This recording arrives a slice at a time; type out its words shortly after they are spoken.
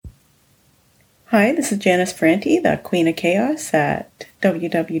Hi, this is Janice Franti, the Queen of Chaos at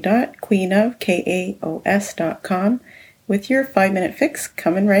www.queenofchaos.com with your 5-minute fix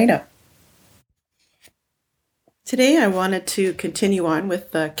coming right up. Today I wanted to continue on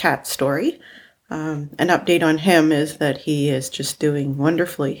with the cat story. An update on him is that he is just doing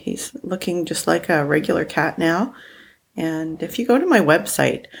wonderfully. He's looking just like a regular cat now. And if you go to my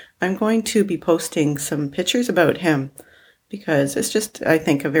website, I'm going to be posting some pictures about him because it's just, I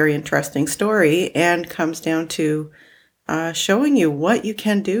think, a very interesting story and comes down to showing you what you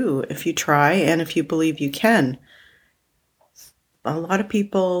can do if you try and if you believe you can. A lot of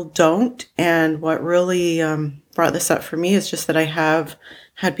people don't, and what really brought this up for me is just that I have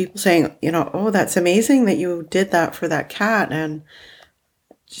had people saying, oh, that's amazing that you did that for that cat, and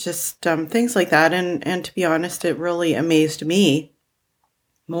just things like that. And to be honest, it really amazed me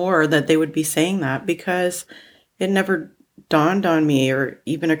more that they would be saying that, because it never dawned on me or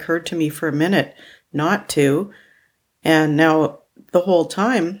even occurred to me for a minute not to. And now the whole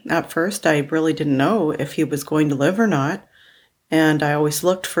time, at first, I really didn't know if he was going to live or not. And I always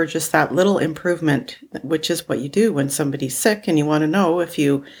looked for just that little improvement, which is what you do when somebody's sick and you want to know if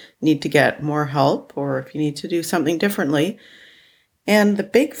you need to get more help or if you need to do something differently. And the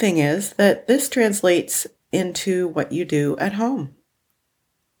big thing is that this translates into what you do at home.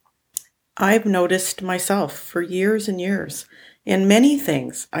 I've noticed myself for years and years in many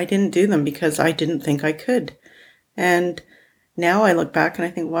things. I didn't do them because I didn't think I could. And now I look back and I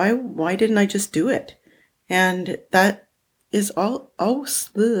think, why didn't I just do it? And that is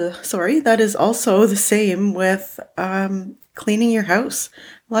that is also the same with cleaning your house.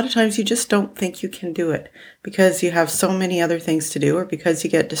 A lot of times you just don't think you can do it because you have so many other things to do or because you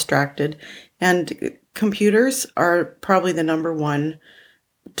get distracted. And computers are probably the number one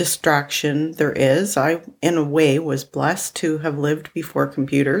distraction there is. I, in a way, was blessed to have lived before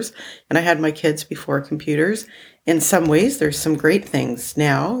computers, and I had my kids before computers. In some ways, there's some great things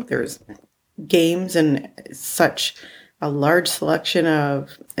now. There's games and such a large selection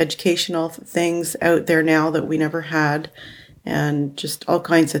of educational things out there now that we never had, and just all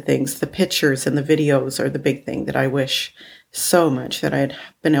kinds of things. The pictures and the videos are the big thing that I wish so much that I had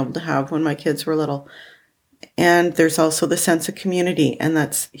been able to have when my kids were little. And there's also the sense of community, and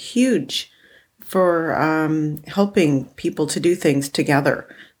that's huge for helping people to do things together,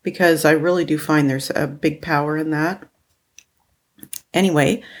 because I really do find there's a big power in that.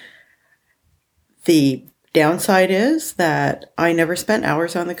 Anyway, the downside is that I never spent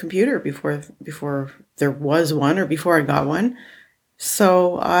hours on the computer before there was one or before I got one.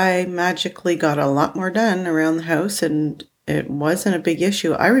 So I magically got a lot more done around the house, and it wasn't a big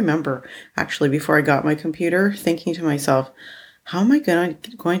issue. I remember actually before I got my computer thinking to myself, how am I going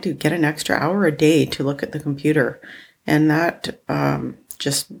to get an extra hour a day to look at the computer? And that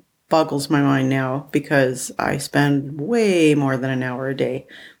just boggles my mind now, because I spend way more than an hour a day.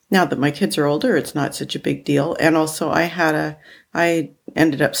 Now that my kids are older, it's not such a big deal. And also I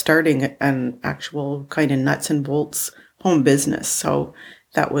ended up starting an actual kind of nuts and bolts home business. So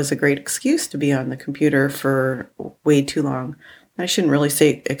that was a great excuse to be on the computer for way too long. I shouldn't really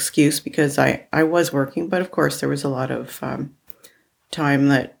say excuse, because I was working, but of course there was a lot of time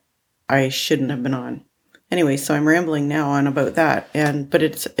that I shouldn't have been on. Anyway, so I'm rambling now on about that, but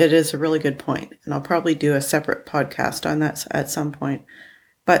it is a really good point, and I'll probably do a separate podcast on that at some point.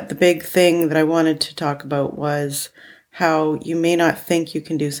 But the big thing that I wanted to talk about was how you may not think you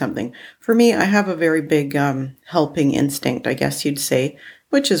can do something. For me, I have a very big helping instinct, I guess you'd say,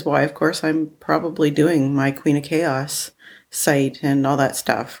 which is why, of course, I'm probably doing my Queen of Chaos site and all that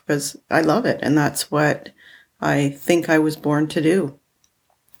stuff, because I love it. And that's what I think I was born to do,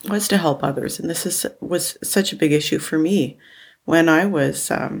 was to help others. And this was such a big issue for me when I was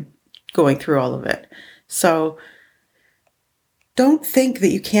going through all of it. So don't think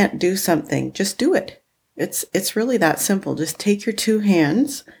that you can't do something. Just do it. It's really that simple. Just take your two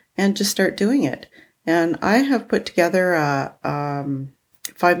hands and just start doing it. And I have put together a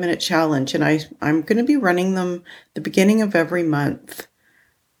 5-minute challenge, and I'm going to be running them the beginning of every month.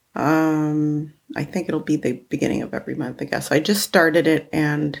 I think it'll be the beginning of every month, I guess. I just started it,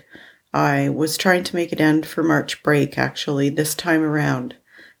 and I was trying to make it end for March break, actually, this time around.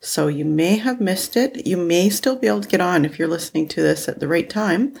 So you may have missed it. You may still be able to get on if you're listening to this at the right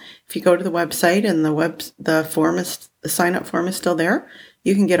time. If you go to the website and the sign up form is still there,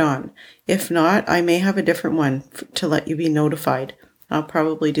 you can get on. If not, I may have a different one to let you be notified. I'll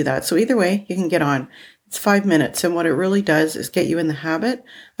probably do that. So either way, you can get on. It's 5 minutes. And what it really does is get you in the habit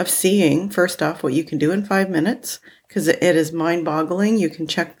of seeing, first off, what you can do in 5 minutes, because it is mind-boggling. You can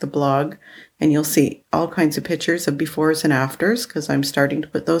check the blog and you'll see all kinds of pictures of befores and afters, because I'm starting to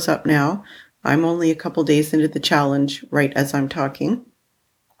put those up now. I'm only a couple days into the challenge right as I'm talking.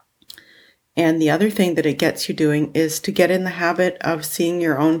 And the other thing that it gets you doing is to get in the habit of seeing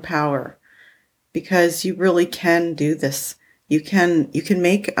your own power, because you really can do this. You can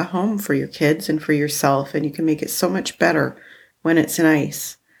make a home for your kids and for yourself, and you can make it so much better when it's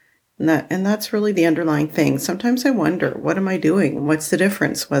nice. And that's really the underlying thing. Sometimes I wonder, what am I doing? What's the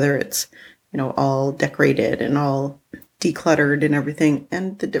difference? Whether it's, all decorated and all decluttered and everything.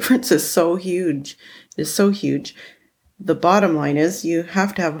 And the difference is so huge. It is so huge. The bottom line is you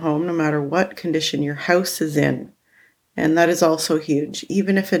have to have a home no matter what condition your house is in. And that is also huge,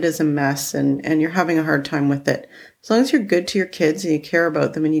 even if it is a mess and you're having a hard time with it. As long as you're good to your kids and you care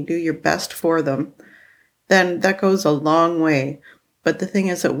about them and you do your best for them, then that goes a long way. But the thing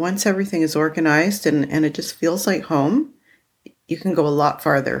is that once everything is organized and it just feels like home, you can go a lot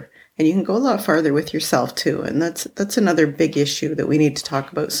farther. And you can go a lot farther with yourself too. And that's another big issue that we need to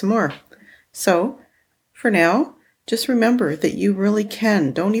talk about some more. So for now, just remember that you really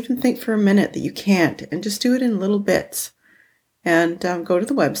can. Don't even think for a minute that you can't, and just do it in little bits. And go to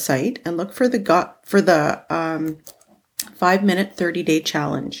the website and look for the 5-minute 30-day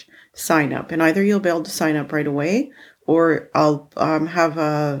challenge sign up. And either you'll be able to sign up right away, or I'll have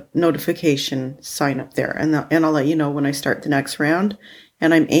a notification sign up there, and I'll let you know when I start the next round.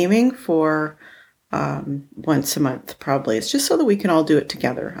 And I'm aiming for once a month, probably. It's just so that we can all do it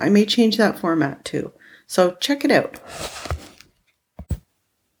together. I may change that format too. So check it out.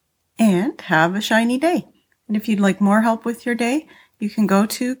 And have a shiny day. And if you'd like more help with your day, you can go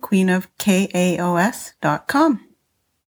to queenofkaos.com.